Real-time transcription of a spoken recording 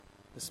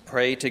Let's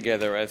pray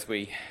together as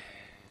we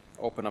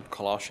open up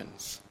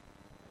Colossians.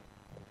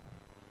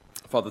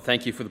 Father,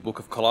 thank you for the book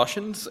of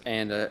Colossians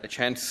and a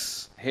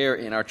chance here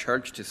in our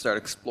church to start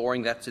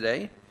exploring that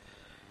today.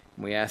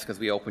 And we ask as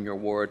we open your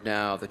word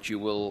now that you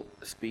will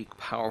speak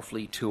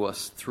powerfully to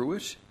us through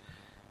it,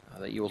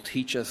 that you will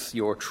teach us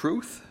your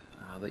truth,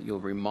 that you'll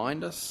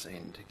remind us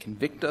and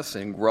convict us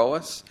and grow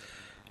us,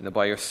 and that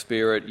by your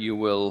Spirit you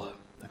will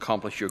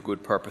accomplish your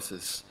good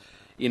purposes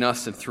in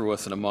us and through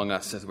us and among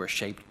us as we're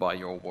shaped by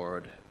your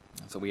word.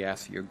 And so we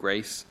ask for your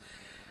grace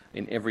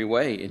in every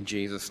way in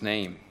Jesus'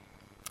 name.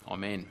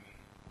 Amen.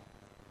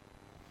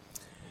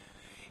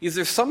 Is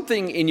there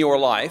something in your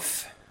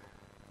life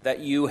that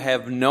you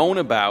have known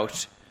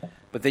about,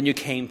 but then you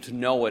came to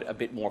know it a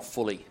bit more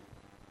fully?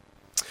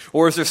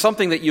 Or is there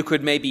something that you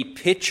could maybe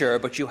picture,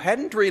 but you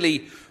hadn't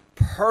really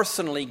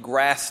personally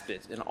grasped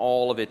it in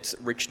all of its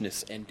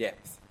richness and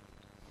depth?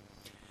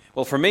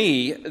 Well, for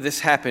me,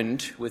 this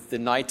happened with the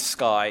night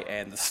sky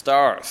and the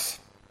stars.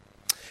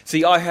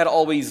 See, I had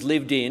always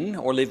lived in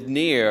or lived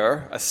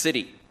near a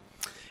city.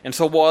 And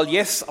so while,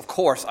 yes, of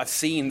course, I've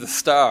seen the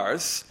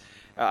stars,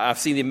 I've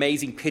seen the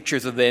amazing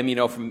pictures of them,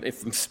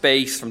 from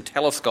space, from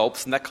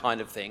telescopes and that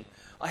kind of thing,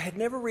 I had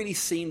never really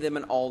seen them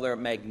in all their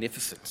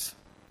magnificence.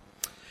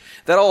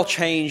 That all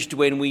changed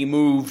when we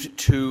moved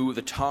to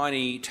the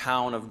tiny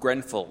town of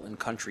Grenfell in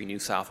country New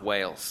South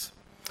Wales.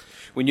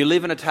 When you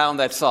live in a town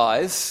that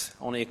size,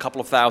 only a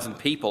couple of thousand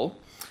people,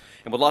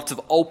 and with lots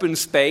of open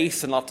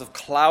space and lots of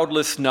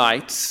cloudless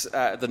nights,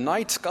 the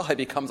night sky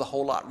becomes a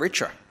whole lot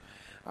richer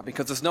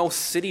because there's no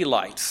city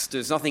lights,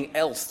 there's nothing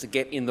else to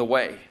get in the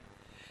way.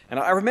 And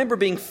I remember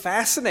being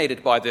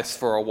fascinated by this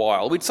for a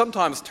while. We'd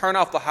sometimes turn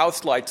off the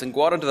house lights and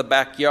go out into the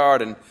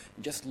backyard and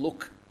just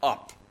look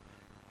up.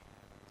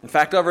 In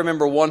fact, I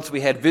remember once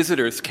we had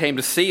visitors came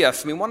to see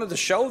us, and we wanted to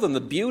show them the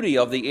beauty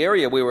of the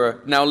area we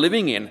were now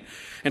living in.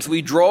 And so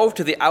we drove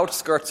to the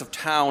outskirts of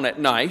town at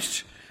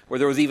night, where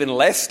there was even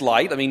less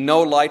light.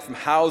 No light from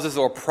houses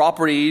or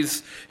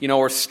properties,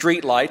 or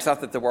street lights.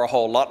 Not that there were a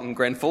whole lot in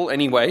Grenfell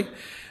anyway.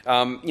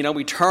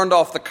 We turned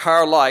off the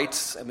car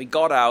lights and we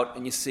got out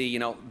and you see,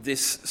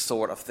 this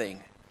sort of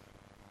thing.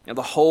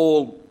 The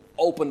whole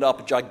opened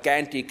up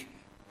gigantic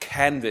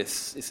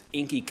canvas, this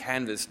inky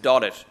canvas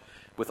dotted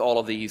with all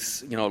of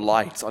these,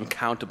 lights,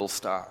 uncountable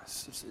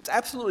stars. It's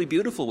absolutely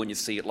beautiful when you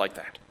see it like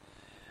that.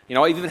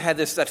 I've even had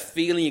that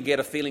feeling, you get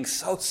a feeling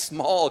so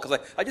small because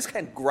I just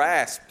can't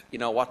grasp,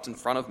 what's in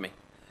front of me.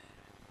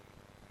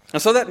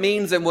 And so that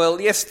means then,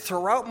 yes,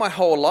 throughout my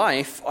whole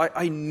life,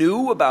 I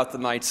knew about the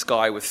night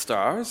sky with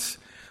stars.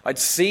 I'd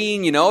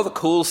seen, the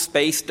cool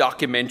space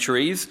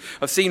documentaries.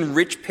 I've seen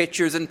rich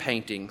pictures and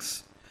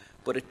paintings.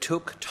 But it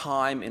took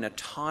time in a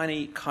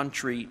tiny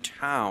country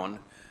town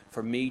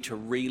for me to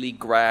really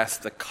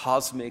grasp the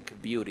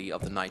cosmic beauty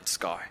of the night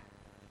sky.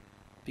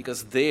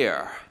 Because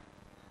there,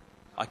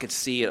 I could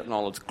see it in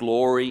all its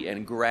glory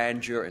and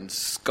grandeur and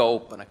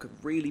scope, and I could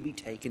really be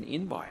taken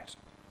in by it.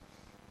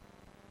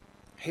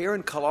 Here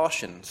in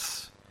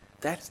Colossians,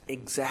 that's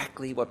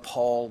exactly what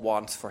Paul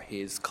wants for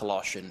his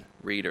Colossian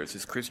readers,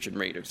 his Christian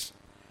readers.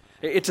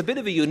 It's a bit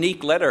of a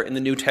unique letter in the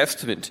New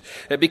Testament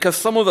because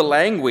some of the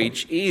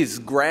language is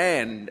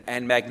grand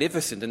and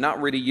magnificent and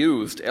not really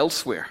used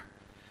elsewhere.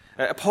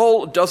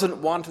 Paul doesn't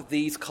want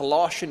these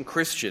Colossian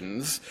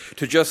Christians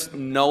to just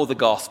know the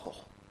gospel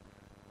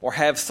or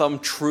have some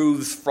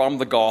truths from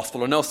the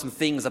gospel or know some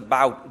things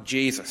about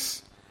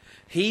Jesus.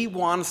 He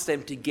wants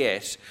them to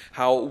get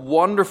how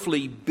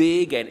wonderfully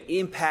big and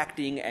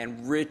impacting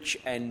and rich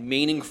and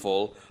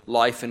meaningful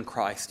life in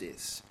Christ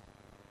is.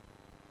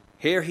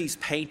 Here he's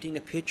painting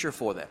a picture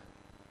for them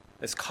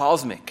that's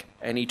cosmic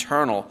and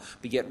eternal,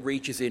 but yet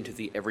reaches into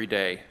the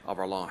everyday of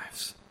our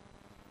lives.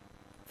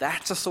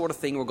 That's the sort of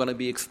thing we're going to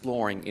be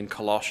exploring in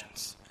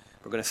Colossians.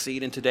 We're going to see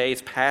it in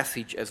today's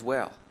passage as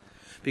well,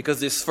 because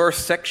this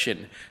first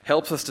section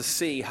helps us to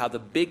see how the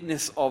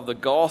bigness of the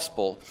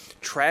gospel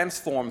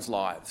transforms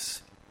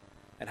lives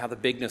and how the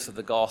bigness of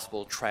the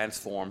gospel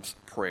transforms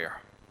prayer.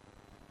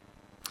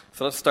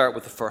 So let's start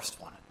with the first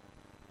one,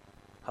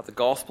 how the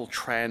gospel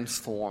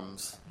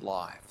transforms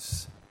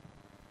lives,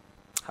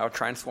 how it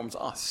transforms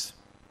us.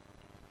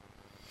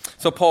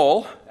 So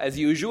Paul, as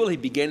usual, he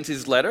begins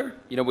his letter,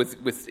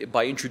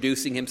 by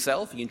introducing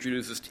himself. He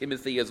introduces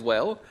Timothy as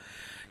well.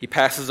 He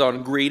passes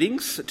on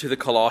greetings to the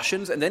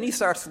Colossians, and then he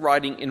starts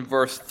writing in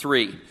verse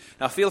 3.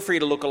 Now feel free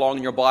to look along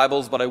in your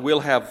Bibles, but I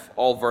will have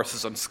all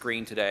verses on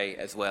screen today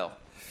as well.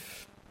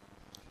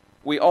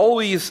 We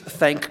always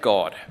thank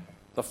God,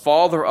 the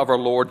Father of our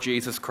Lord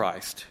Jesus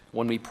Christ,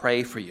 when we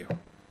pray for you,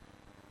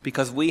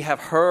 because we have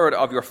heard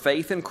of your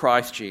faith in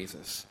Christ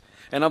Jesus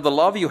and of the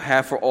love you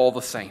have for all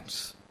the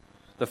saints,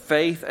 the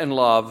faith and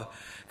love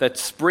that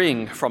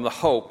spring from the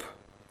hope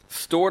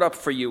stored up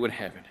for you in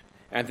heaven,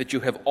 and that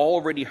you have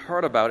already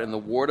heard about in the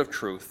word of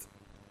truth,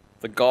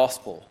 the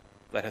gospel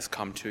that has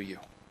come to you.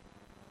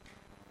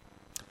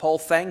 Paul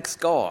thanks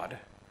God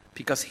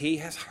because he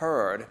has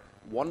heard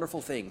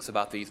wonderful things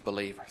about these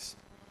believers.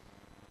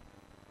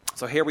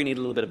 So here we need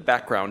a little bit of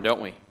background,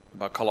 don't we,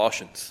 about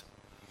Colossians.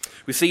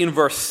 We see in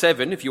verse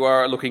 7, if you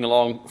are looking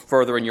along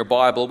further in your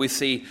Bible, we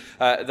see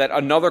that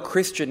another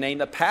Christian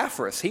named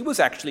Epaphras, he was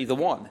actually the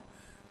one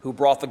who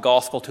brought the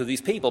gospel to these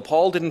people.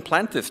 Paul didn't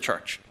plant this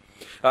church.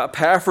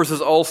 Epaphras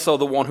is also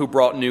the one who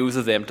brought news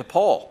of them to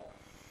Paul.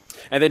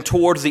 And then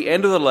towards the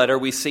end of the letter,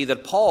 we see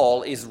that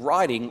Paul is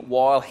writing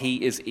while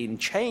he is in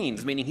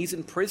chains, meaning he's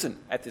in prison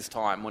at this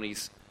time when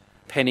he's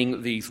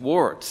penning these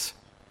words.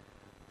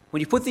 When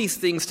you put these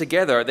things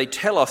together, they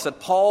tell us that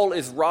Paul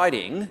is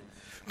writing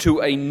to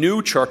a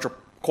new church, or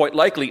quite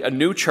likely a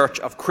new church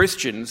of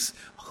Christians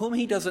whom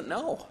he doesn't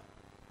know.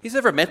 He's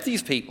never met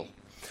these people.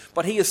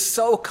 But he is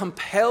so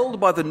compelled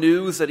by the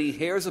news that he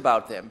hears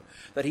about them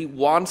that he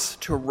wants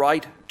to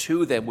write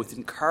to them with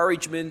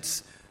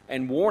encouragements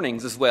and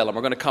warnings as well. And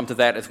we're going to come to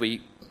that as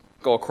we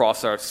go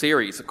across our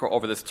series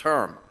over this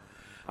term.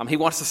 He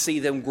wants to see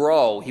them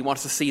grow. He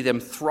wants to see them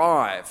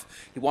thrive.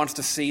 He wants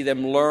to see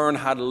them learn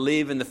how to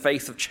live in the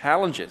face of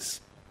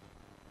challenges.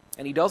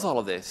 And he does all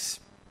of this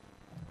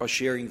by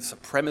sharing the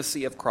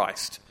supremacy of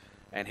Christ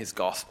and his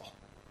gospel.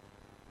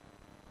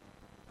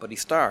 But he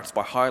starts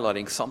by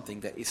highlighting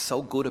something that is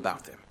so good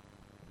about them.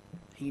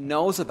 He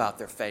knows about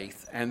their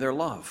faith and their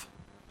love.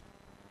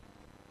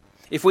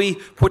 If we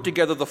put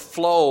together the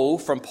flow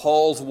from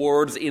Paul's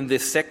words in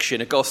this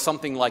section, it goes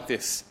something like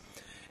this.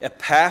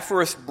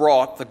 Epaphras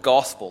brought the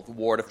gospel, the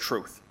word of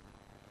truth.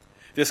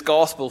 This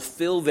gospel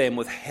filled them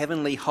with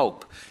heavenly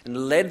hope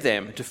and led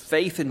them to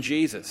faith in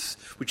Jesus,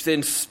 which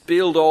then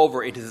spilled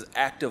over into his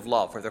active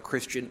love for their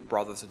Christian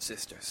brothers and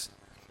sisters.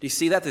 Do you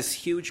see that? This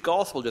huge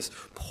gospel just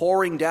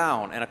pouring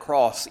down and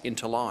across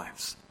into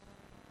lives.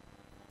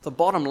 The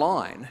bottom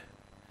line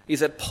is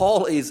that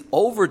Paul is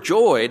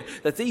overjoyed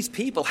that these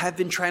people have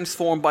been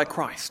transformed by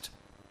Christ.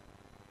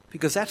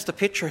 Because that's the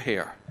picture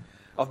here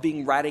of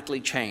being radically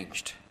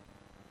changed.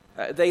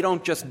 They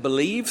don't just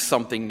believe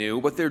something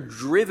new, but they're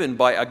driven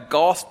by a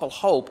gospel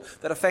hope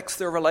that affects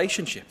their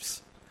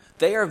relationships.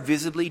 They are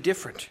visibly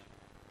different.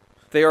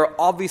 They are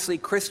obviously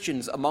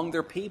Christians among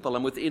their people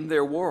and within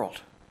their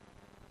world.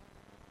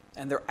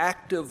 And their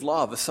active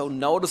love is so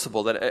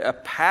noticeable that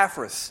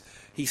Epaphras,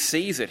 he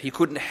sees it. He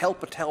couldn't help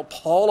but tell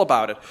Paul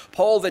about it.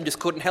 Paul then just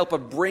couldn't help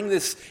but bring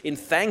this in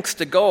thanks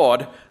to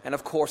God. And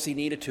of course, he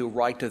needed to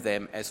write to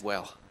them as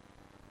well.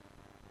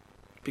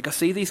 Because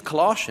see, these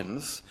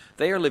Colossians,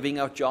 they are living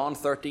out John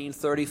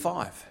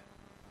 13:35,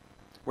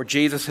 where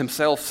Jesus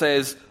himself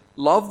says,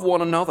 "Love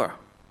one another.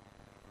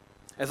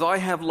 As I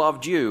have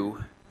loved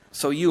you,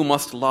 so you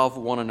must love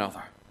one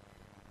another.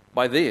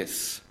 By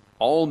this,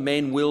 all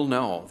men will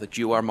know that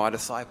you are my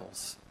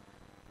disciples,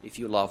 if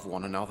you love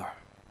one another."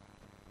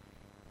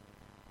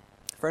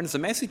 Friends, the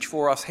message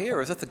for us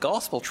here is that the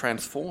gospel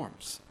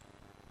transforms.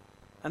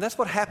 And that's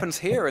what happens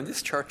here in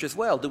this church as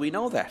well. Do we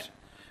know that?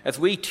 As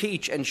we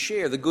teach and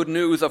share the good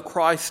news of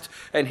Christ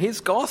and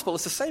his gospel,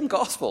 it's the same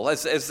gospel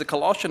as the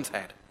Colossians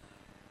had.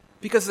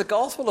 Because the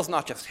gospel is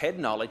not just head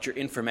knowledge or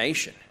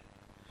information.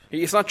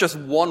 It's not just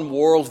one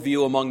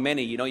worldview among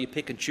many. You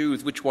pick and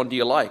choose which one do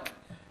you like.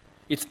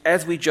 It's,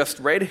 as we just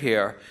read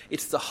here,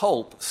 it's the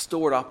hope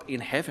stored up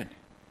in heaven.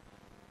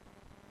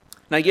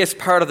 Now, yes,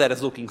 part of that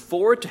is looking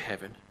forward to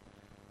heaven,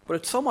 but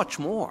it's so much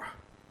more.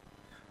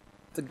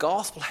 The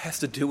gospel has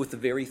to do with the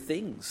very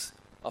things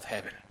of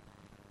heaven.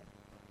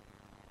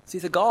 See,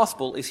 the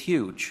gospel is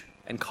huge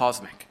and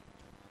cosmic.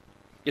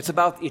 It's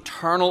about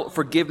eternal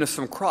forgiveness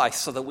from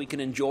Christ so that we can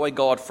enjoy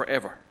God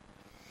forever.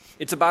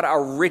 It's about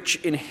our rich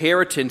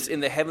inheritance in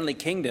the heavenly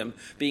kingdom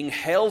being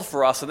held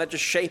for us and that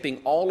just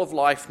shaping all of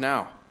life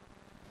now.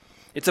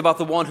 It's about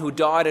the one who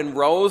died and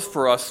rose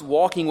for us,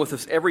 walking with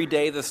us every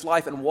day of this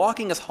life and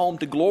walking us home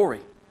to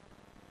glory.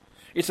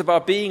 It's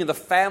about being in the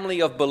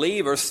family of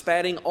believers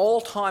spanning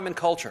all time and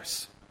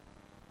cultures.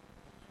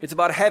 It's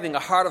about having a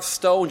heart of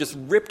stone just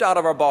ripped out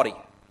of our body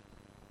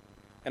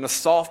and a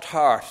soft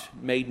heart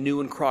made new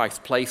in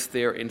Christ placed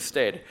there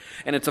instead.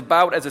 And it's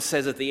about, as it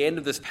says at the end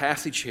of this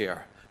passage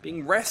here,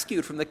 being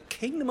rescued from the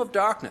kingdom of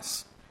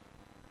darkness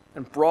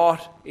and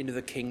brought into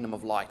the kingdom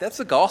of light. That's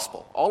the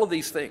gospel, all of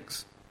these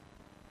things.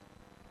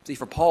 See,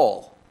 for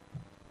Paul,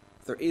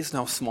 there is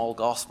no small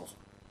gospel.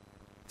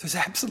 There's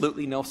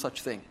absolutely no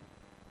such thing.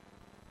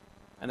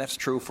 And that's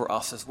true for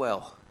us as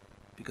well,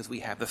 because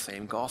we have the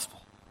same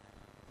gospel.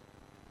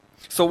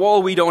 So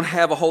while we don't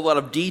have a whole lot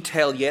of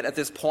detail yet at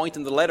this point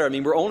in the letter,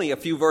 we're only a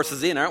few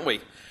verses in, aren't we?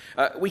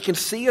 We can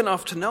see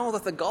enough to know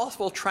that the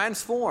gospel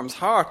transforms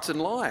hearts and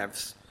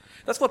lives.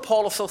 That's what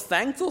Paul is so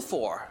thankful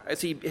for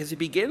as he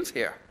begins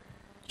here.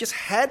 He just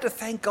had to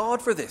thank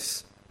God for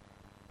this.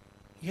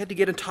 He had to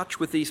get in touch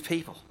with these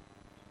people.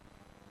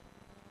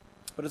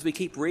 But as we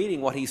keep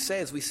reading what he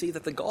says, we see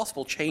that the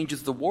gospel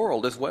changes the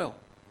world as well.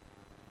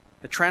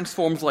 It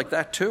transforms like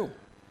that too.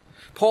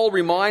 Paul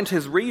reminds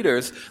his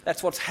readers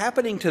that what's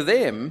happening to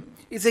them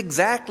is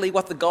exactly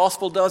what the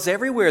gospel does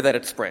everywhere that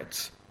it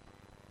spreads.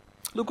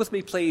 Look with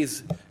me,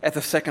 please, at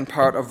the second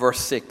part of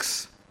verse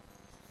 6.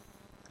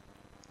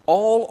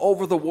 All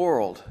over the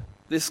world,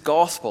 this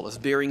gospel is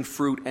bearing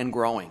fruit and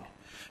growing,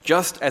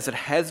 just as it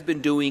has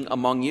been doing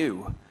among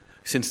you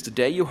since the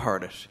day you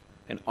heard it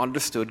and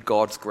understood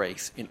God's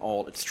grace in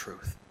all its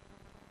truth.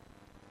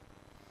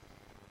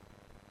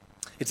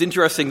 It's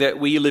interesting that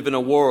we live in a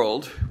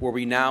world where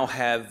we now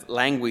have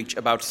language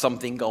about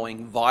something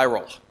going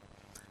viral.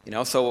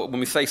 So when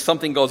we say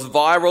something goes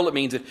viral, it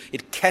means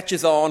it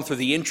catches on through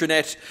the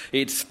internet,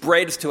 it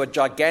spreads to a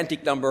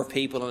gigantic number of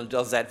people, and it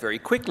does that very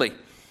quickly.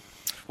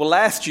 Well,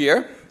 last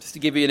year, just to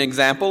give you an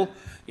example,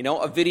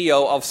 a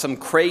video of some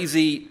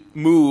crazy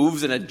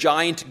moves in a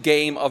giant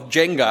game of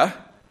Jenga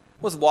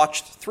was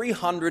watched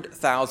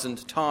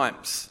 300,000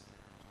 times.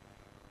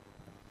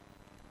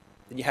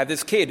 Then you have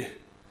this kid,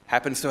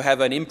 happens to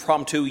have an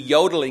impromptu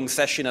yodeling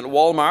session at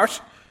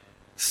Walmart,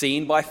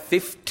 seen by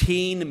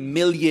 15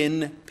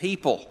 million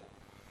people.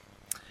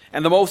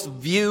 And the most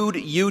viewed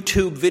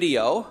YouTube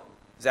video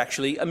is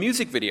actually a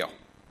music video.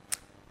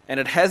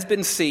 And it has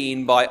been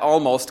seen by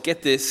almost,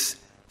 get this,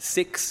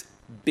 6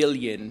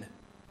 billion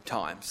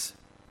times.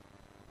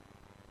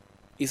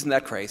 Isn't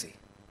that crazy?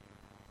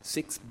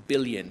 6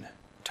 billion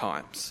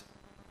times.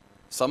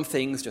 Some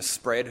things just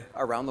spread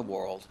around the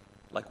world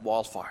like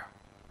wildfire.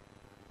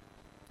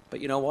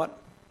 But you know what?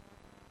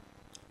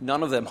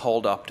 None of them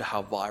hold up to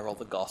how viral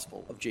the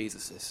gospel of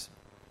Jesus is.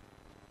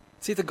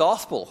 See, the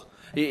gospel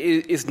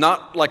is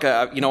not like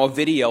a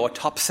video, a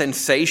top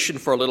sensation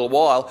for a little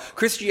while.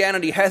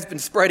 Christianity has been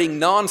spreading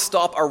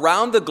non-stop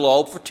around the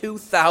globe for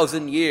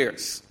 2,000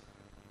 years.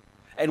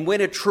 And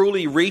when it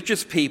truly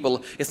reaches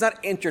people, it's not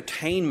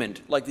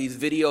entertainment like these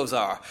videos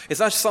are. It's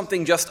not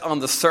something just on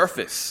the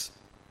surface.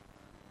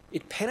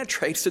 It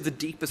penetrates to the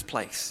deepest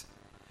place,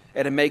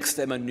 and it makes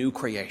them a new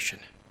creation.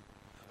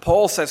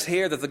 Paul says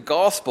here that the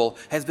gospel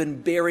has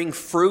been bearing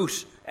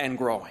fruit and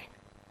growing.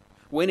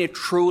 When it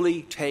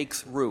truly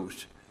takes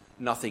root,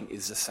 nothing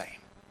is the same.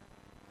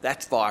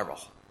 That's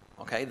viral.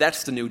 Okay?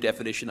 That's the new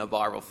definition of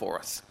viral for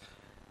us.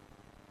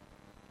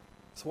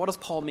 So what does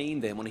Paul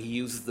mean then when he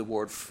uses the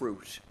word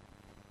fruit?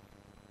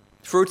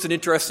 Fruit's an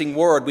interesting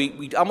word.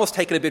 We almost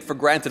take it a bit for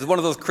granted. It's one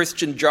of those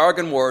Christian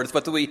jargon words,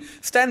 but do we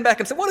stand back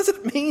and say, what does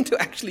it mean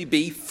to actually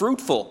be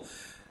fruitful?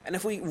 And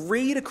if we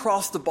read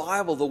across the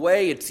Bible the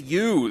way it's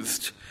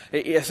used,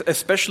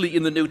 especially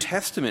in the New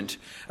Testament,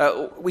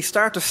 we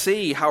start to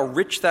see how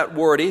rich that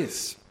word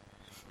is.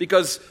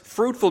 Because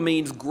fruitful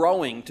means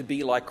growing to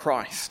be like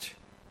Christ.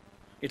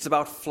 It's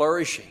about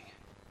flourishing.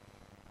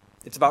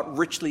 It's about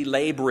richly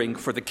laboring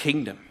for the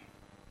kingdom.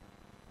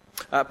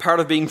 Part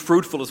of being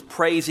fruitful is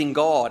praising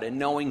God and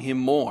knowing Him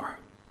more.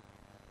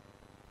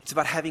 It's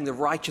about having the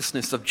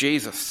righteousness of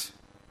Jesus.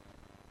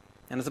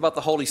 And it's about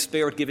the Holy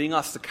Spirit giving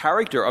us the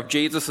character of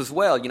Jesus as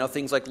well.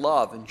 Things like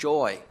love and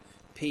joy,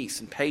 peace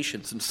and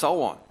patience and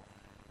so on.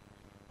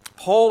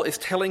 Paul is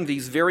telling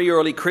these very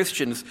early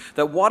Christians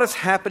that what is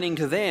happening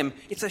to them,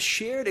 it's a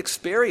shared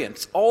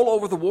experience all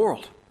over the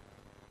world.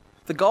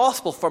 The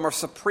gospel from our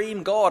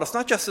supreme God, it's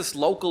not just this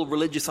local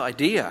religious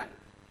idea,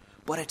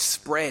 but it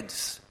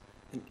spreads.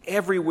 And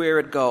everywhere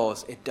it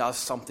goes, it does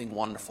something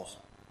wonderful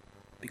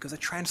because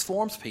it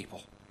transforms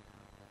people.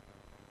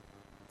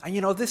 And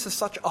this is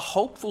such a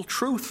hopeful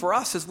truth for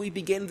us as we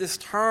begin this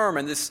term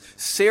and this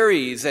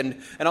series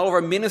and all of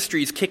our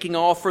ministries kicking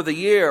off for the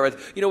year.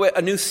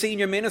 A new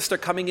senior minister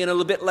coming in a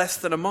little bit less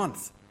than a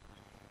month.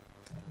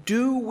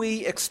 Do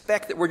we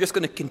expect that we're just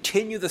going to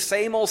continue the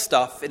same old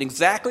stuff in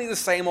exactly the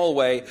same old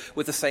way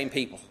with the same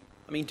people?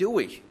 Do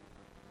we?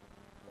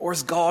 Or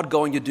is God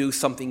going to do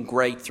something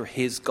great through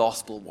His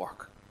gospel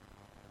work?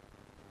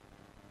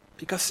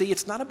 Because, see,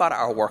 it's not about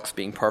our works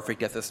being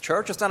perfect at this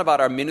church. It's not about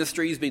our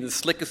ministries being the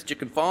slickest you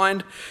can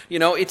find.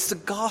 It's the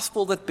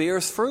gospel that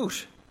bears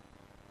fruit.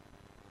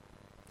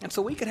 And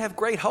so we can have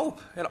great hope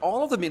in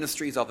all of the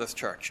ministries of this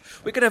church.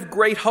 We can have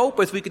great hope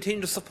as we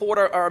continue to support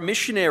our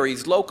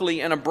missionaries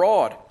locally and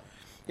abroad.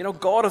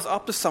 God is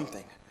up to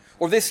something.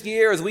 Or this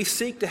year as we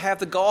seek to have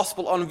the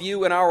gospel on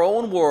view in our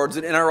own words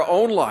and in our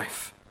own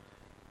life.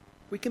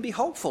 We can be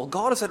hopeful.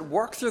 God is at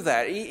work through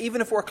that,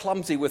 even if we're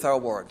clumsy with our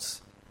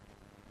words.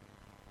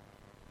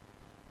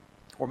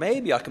 Or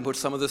maybe I can put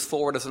some of this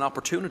forward as an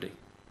opportunity.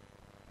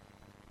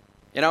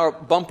 In our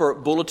bumper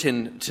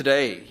bulletin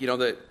today,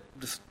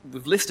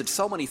 we've listed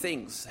so many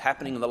things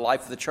happening in the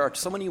life of the church,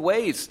 so many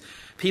ways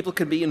people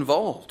can be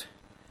involved.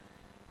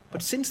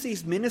 But since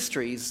these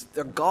ministries,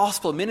 they're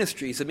gospel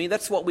ministries,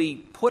 that's what we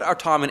put our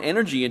time and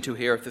energy into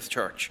here at this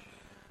church.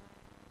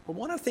 Well,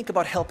 why not think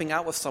about helping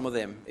out with some of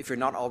them if you're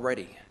not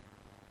already?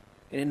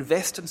 And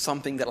invest in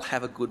something that'll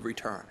have a good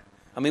return.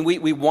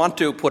 We want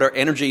to put our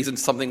energies in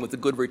something with a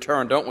good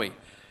return, don't we?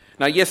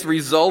 Now, yes,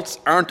 results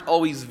aren't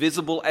always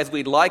visible as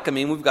we'd like.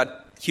 We've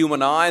got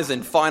human eyes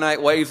and finite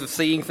ways of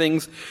seeing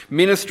things.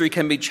 Ministry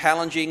can be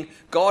challenging.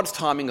 God's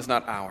timing is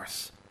not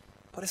ours.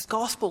 But His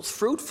gospel's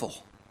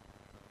fruitful.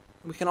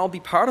 We can all be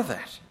part of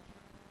that.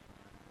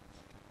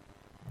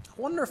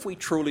 I wonder if we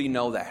truly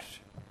know that.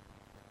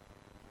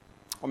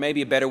 Or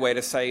maybe a better way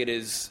to say it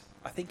is,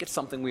 I think it's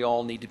something we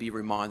all need to be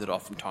reminded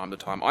of from time to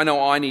time. I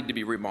know I need to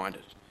be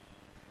reminded.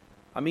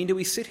 Do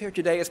we sit here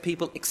today as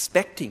people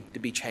expecting to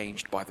be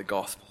changed by the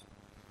gospel?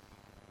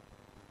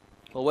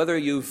 Well, whether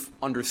you've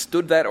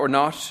understood that or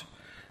not,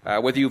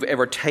 whether you've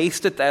ever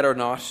tasted that or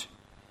not,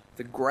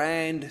 the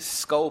grand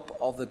scope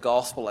of the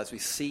gospel as we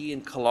see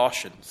in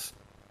Colossians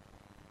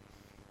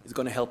is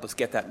going to help us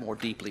get that more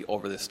deeply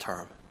over this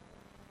term.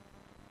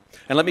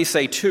 And let me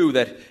say, too,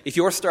 that if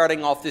you're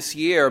starting off this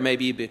year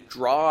maybe a bit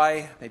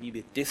dry, maybe a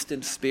bit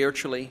distant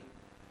spiritually,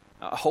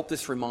 I hope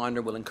this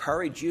reminder will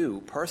encourage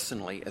you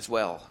personally as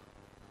well.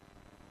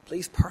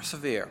 Please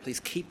persevere. Please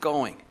keep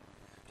going.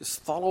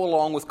 Just follow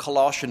along with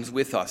Colossians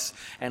with us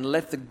and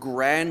let the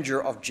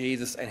grandeur of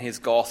Jesus and his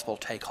gospel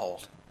take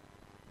hold.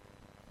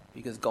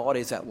 Because God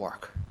is at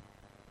work.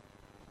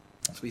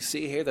 So we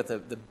see here that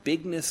the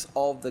bigness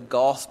of the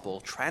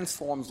gospel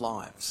transforms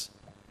lives.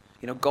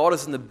 You know, God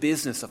is in the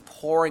business of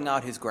pouring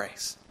out his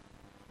grace.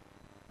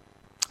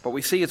 But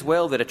we see as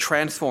well that it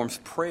transforms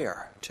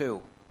prayer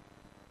too.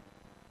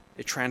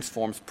 It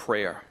transforms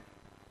prayer.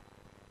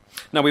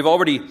 Now, we've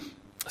already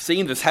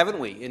seen this, haven't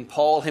we, in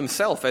Paul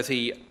himself as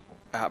he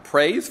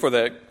prays for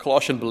the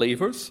Colossian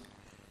believers.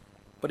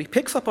 But he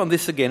picks up on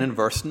this again in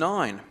verse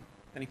 9.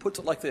 And he puts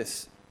it like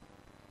this.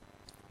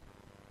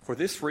 For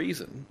this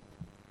reason,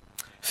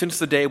 since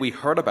the day we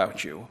heard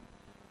about you,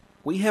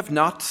 we have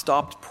not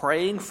stopped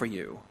praying for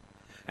you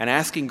and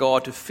asking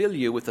God to fill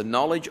you with the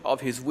knowledge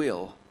of his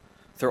will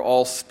through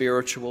all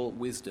spiritual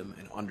wisdom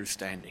and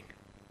understanding.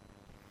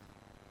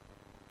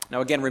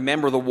 Now again,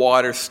 remember the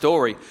wider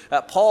story.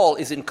 Paul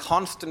is in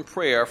constant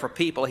prayer for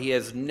people he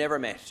has never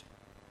met.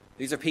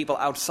 These are people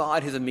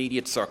outside his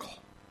immediate circle.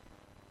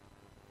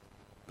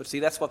 But see,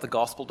 that's what the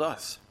gospel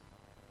does.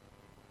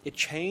 It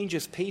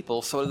changes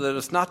people so that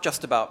it's not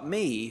just about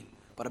me,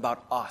 but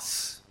about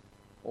us,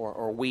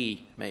 or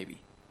we,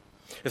 maybe.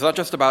 It's not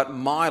just about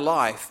my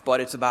life,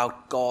 but it's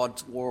about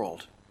God's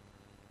world.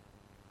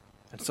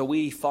 And so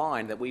we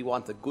find that we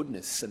want the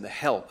goodness and the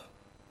help,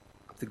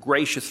 the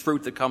gracious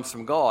fruit that comes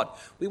from God.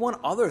 We want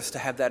others to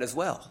have that as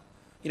well.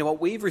 You know, what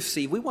we've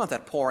received, we want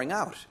that pouring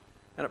out,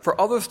 and for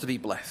others to be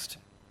blessed.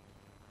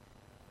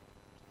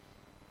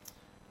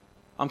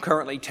 I'm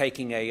currently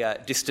taking a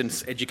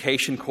distance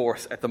education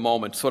course at the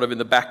moment, sort of in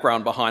the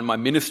background behind my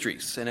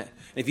ministries. And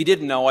if you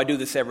didn't know, I do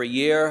this every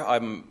year.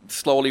 I'm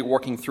slowly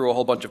working through a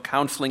whole bunch of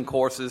counseling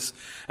courses,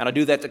 and I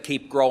do that to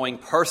keep growing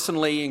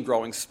personally and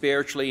growing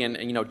spiritually and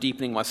you know,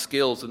 deepening my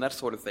skills and that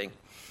sort of thing.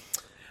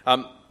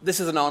 This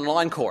is an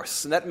online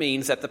course, and that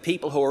means that the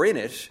people who are in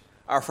it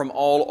are from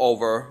all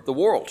over the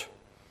world.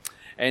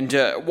 And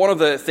one of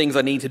the things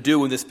I need to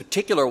do in this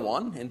particular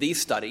one, in these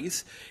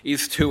studies,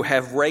 is to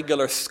have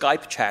regular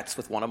Skype chats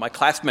with one of my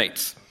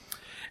classmates.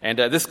 And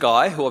this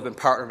guy, who I've been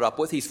partnered up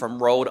with, he's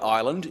from Rhode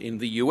Island in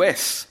the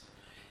US.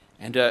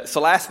 And so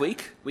last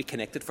week, we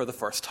connected for the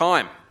first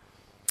time.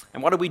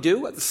 And what did we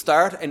do at the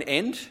start and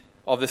end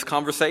of this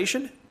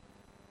conversation?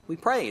 We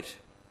prayed.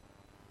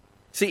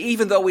 See,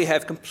 even though we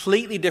have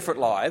completely different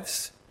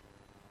lives,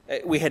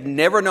 we had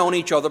never known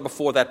each other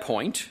before that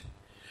point.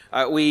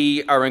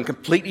 We are in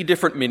completely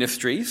different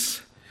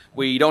ministries.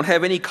 We don't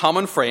have any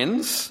common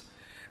friends.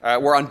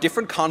 We're on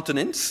different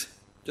continents,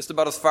 just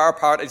about as far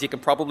apart as you can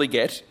probably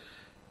get.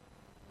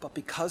 But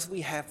because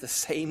we have the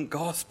same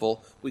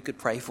gospel, we could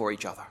pray for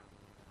each other.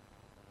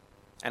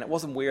 And it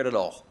wasn't weird at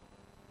all.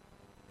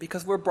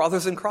 Because we're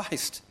brothers in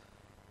Christ.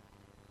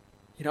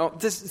 You know,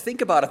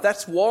 think about it.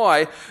 That's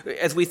why,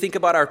 as we think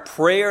about our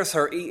prayers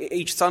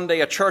each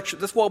Sunday at church,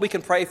 that's why we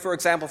can pray, for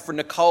example, for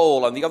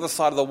Nicole on the other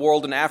side of the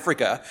world in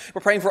Africa. We're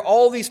praying for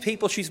all these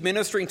people she's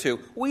ministering to.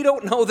 We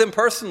don't know them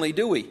personally,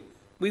 do we?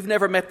 We've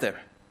never met them.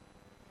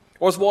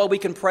 Or it's why we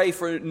can pray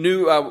for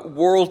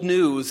world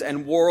news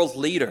and world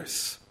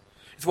leaders.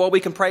 It's why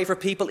we can pray for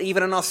people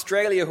even in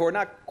Australia who are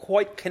not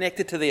quite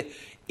connected to the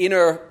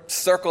inner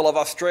circle of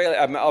Australia,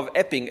 of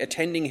Epping,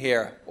 attending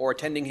here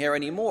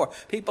anymore.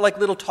 People like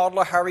little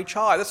toddler Harry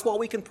Chai. That's why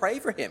we can pray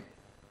for him.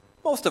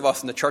 Most of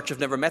us in the church have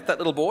never met that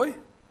little boy.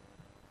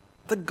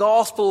 The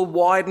gospel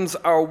widens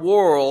our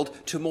world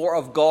to more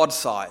of God's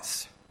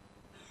size.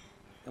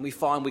 And we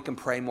find we can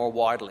pray more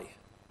widely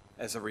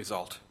as a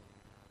result.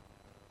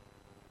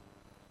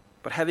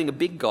 But having a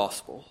big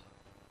gospel,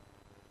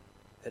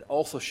 it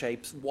also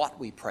shapes what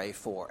we pray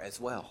for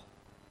as well.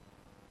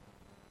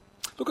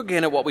 Look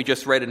again at what we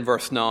just read in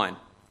verse 9.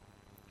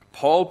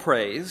 Paul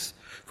prays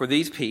for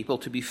these people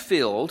to be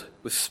filled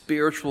with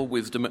spiritual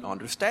wisdom and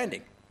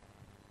understanding.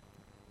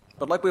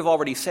 But like we've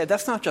already said,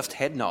 that's not just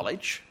head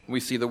knowledge. We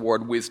see the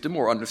word wisdom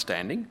or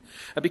understanding.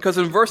 Because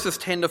in verses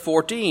 10 to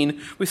 14,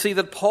 we see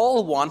that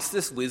Paul wants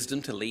this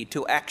wisdom to lead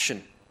to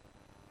action.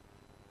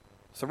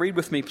 So read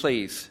with me,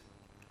 please.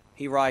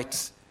 He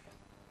writes,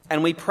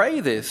 "And we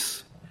pray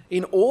this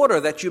in order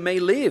that you may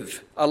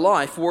live a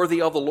life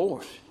worthy of the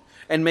Lord,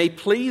 and may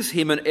please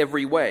him in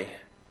every way,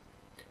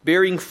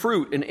 bearing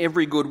fruit in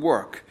every good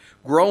work,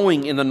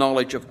 growing in the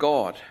knowledge of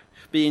God,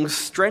 being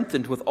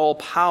strengthened with all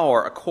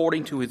power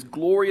according to his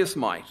glorious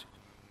might,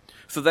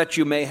 so that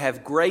you may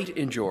have great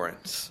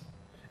endurance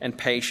and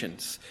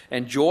patience,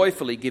 and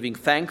joyfully giving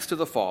thanks to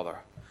the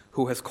Father,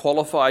 who has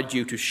qualified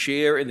you to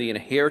share in the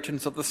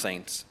inheritance of the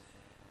saints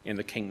in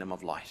the kingdom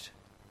of light."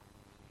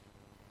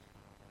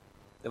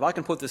 If I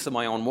can put this in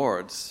my own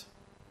words,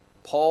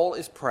 Paul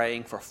is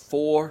praying for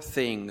 4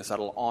 things that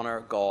will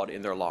honor God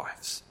in their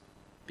lives.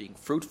 being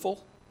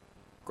fruitful,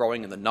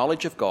 growing in the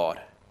knowledge of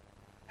God,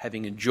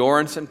 having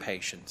endurance and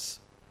patience,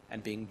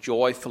 and being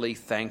joyfully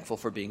thankful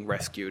for being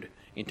rescued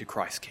into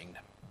Christ's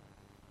kingdom.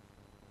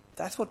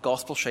 That's what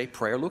gospel-shaped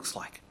prayer looks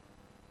like.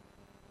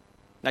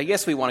 Now,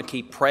 yes, we want to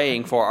keep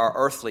praying for our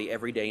earthly,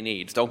 everyday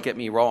needs. Don't get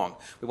me wrong.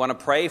 We want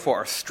to pray for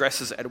our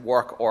stresses at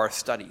work or our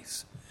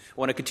studies.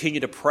 We want to continue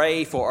to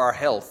pray for our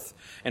health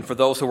and for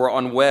those who are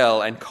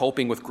unwell and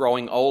coping with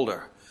growing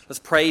older. Let's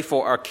pray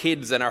for our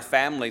kids and our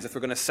families if we're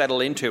going to settle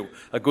into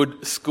a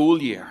good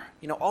school year.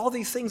 All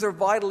these things are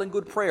vital and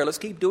good prayer. Let's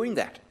keep doing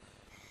that.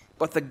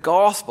 But the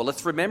gospel,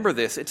 let's remember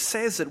this, it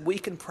says that we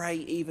can pray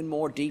even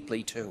more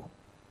deeply too.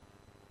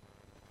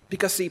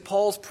 Because, see,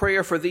 Paul's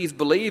prayer for these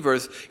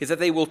believers is that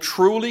they will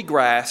truly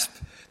grasp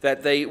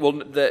that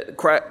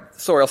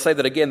I'll say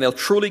that again, they'll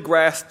truly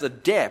grasp the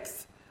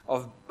depth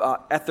of,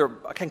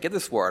 I can't get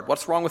this word,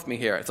 what's wrong with me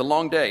here? It's a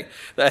long day.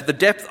 At the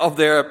depth of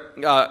their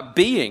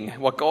being,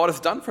 what God has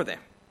done for them.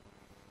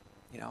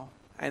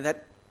 And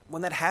that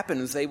when that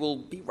happens, they will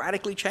be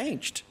radically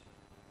changed,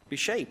 be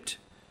shaped.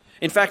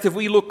 In fact, if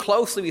we look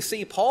closely, we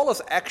see Paul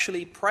is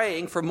actually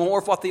praying for more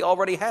of what they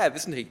already have,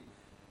 isn't he?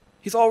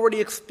 He's already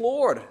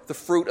explored the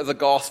fruit of the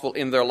gospel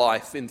in their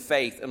life, in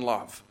faith and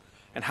love,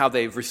 and how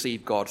they've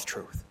received God's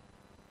truth.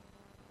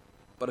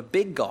 But a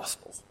big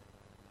gospel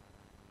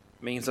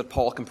means that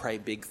Paul can pray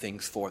big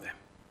things for them.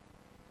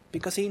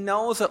 Because he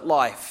knows that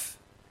life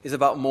is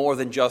about more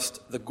than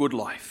just the good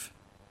life.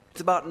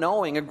 It's about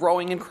knowing and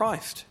growing in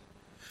Christ.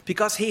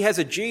 Because he has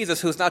a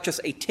Jesus who's not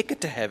just a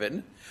ticket to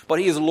heaven, but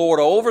he is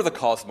Lord over the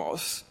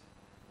cosmos,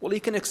 well,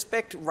 he can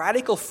expect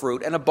radical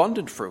fruit and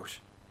abundant fruit.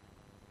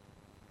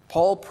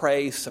 Paul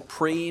prays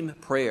supreme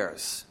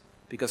prayers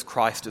because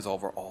Christ is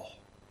over all.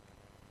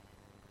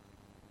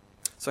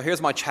 So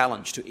here's my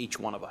challenge to each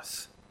one of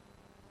us.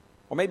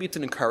 Or maybe it's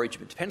an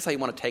encouragement. Depends how you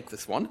want to take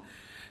this one.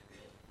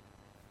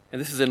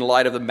 And this is in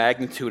light of the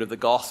magnitude of the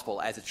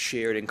gospel as it's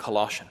shared in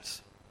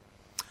Colossians.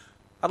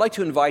 I'd like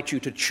to invite you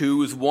to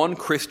choose one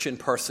Christian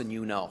person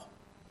you know.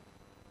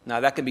 Now,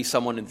 that can be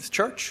someone in this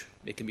church.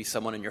 It can be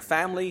someone in your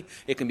family.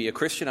 It can be a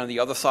Christian on the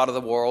other side of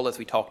the world, as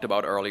we talked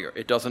about earlier.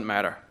 It doesn't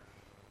matter.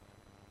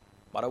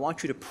 But I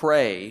want you to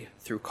pray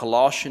through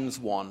Colossians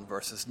 1,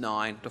 verses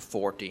 9 to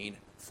 14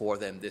 for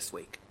them this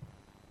week.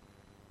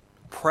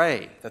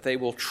 Pray that they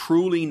will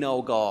truly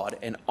know God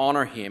and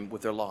honor him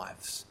with their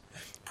lives.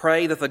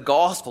 Pray that the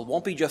gospel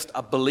won't be just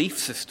a belief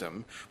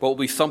system, but will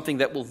be something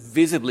that will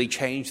visibly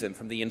change them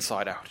from the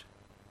inside out.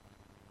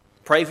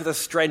 Pray for the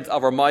strength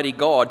of our mighty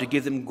God to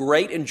give them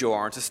great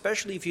endurance,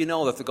 especially if you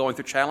know that they're going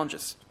through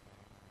challenges.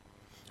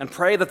 And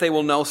pray that they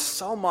will know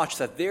so much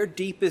that their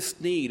deepest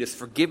need is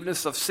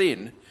forgiveness of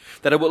sin,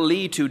 that it will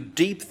lead to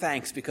deep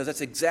thanks, because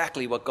that's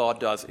exactly what God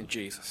does in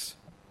Jesus.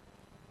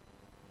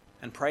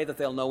 And pray that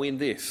they'll know in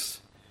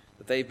this,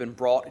 that they've been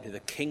brought into the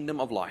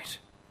kingdom of light,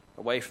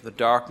 away from the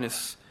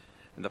darkness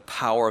and the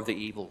power of the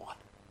evil one.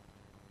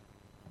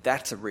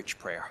 That's a rich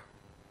prayer.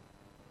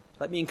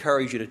 Let me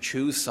encourage you to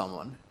choose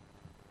someone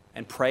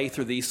and pray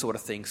through these sort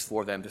of things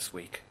for them this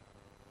week.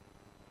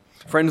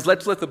 Friends,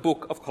 let's let the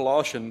book of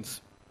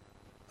Colossians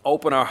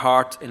open our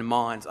hearts and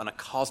minds on a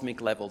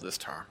cosmic level this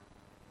term.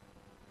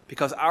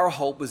 Because our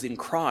hope is in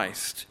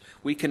Christ,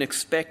 we can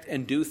expect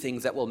and do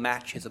things that will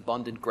match his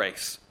abundant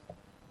grace.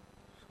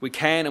 We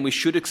can and we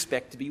should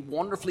expect to be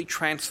wonderfully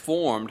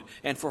transformed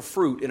and for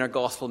fruit in our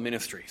gospel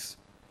ministries.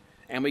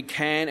 And we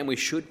can and we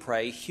should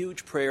pray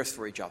huge prayers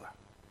for each other.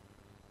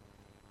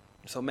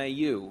 So may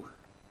you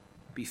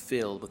be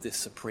filled with this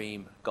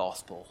supreme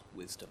gospel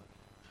wisdom.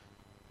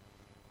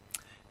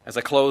 As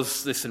I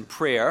close this in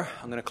prayer,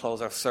 I'm going to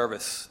close our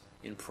service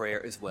in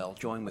prayer as well.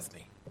 Join with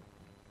me.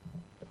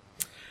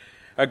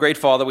 Our great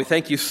Father, we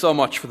thank you so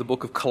much for the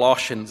book of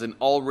Colossians, and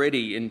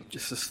already in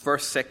just this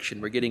first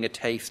section we're getting a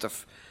taste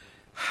of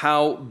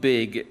how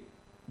big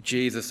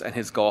Jesus and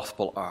his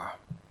gospel are.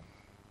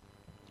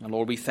 And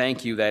Lord, we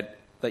thank you that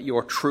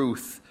your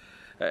truth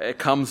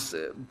comes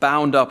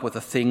bound up with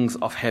the things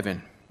of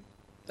heaven.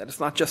 That it's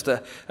not just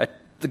the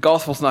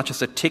gospel's not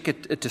just a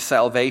ticket to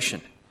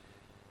salvation,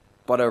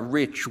 but a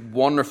rich,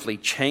 wonderfully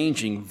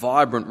changing,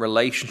 vibrant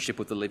relationship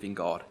with the living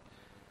God.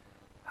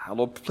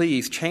 Lord,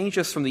 please change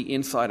us from the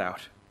inside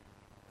out.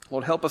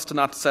 Lord, help us to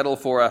not settle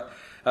for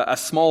a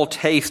small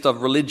taste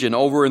of religion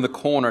over in the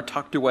corner,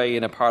 tucked away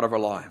in a part of our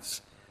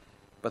lives,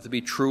 but to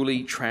be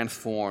truly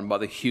transformed by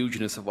the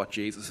hugeness of what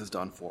Jesus has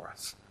done for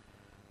us.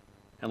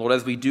 And Lord,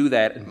 as we do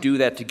that and do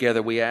that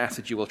together, we ask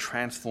that you will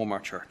transform our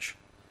church.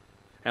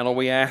 And Lord,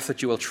 we ask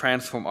that you will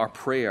transform our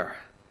prayer.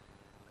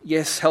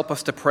 Yes, help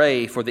us to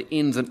pray for the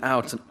ins and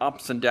outs and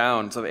ups and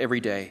downs of every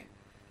day.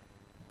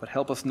 But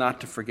help us not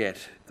to forget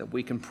that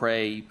we can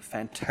pray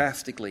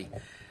fantastically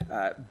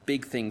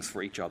big things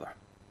for each other.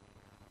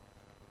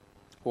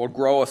 Lord,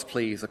 grow us,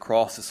 please,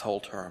 across this whole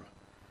term.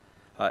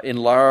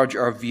 Enlarge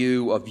our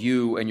view of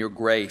you and your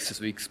grace as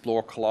we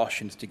explore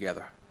Colossians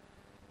together.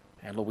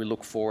 And Lord, we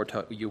look forward to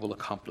what you will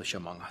accomplish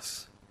among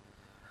us.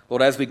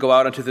 Lord, as we go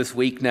out into this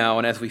week now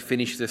and as we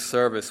finish this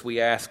service, we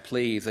ask,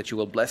 please, that you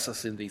will bless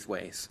us in these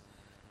ways.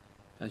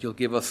 and you'll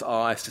give us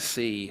eyes to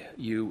see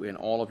you in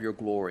all of your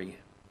glory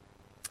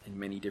in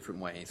many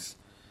different ways.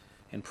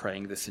 And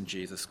praying this in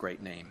Jesus'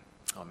 great name.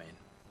 Amen.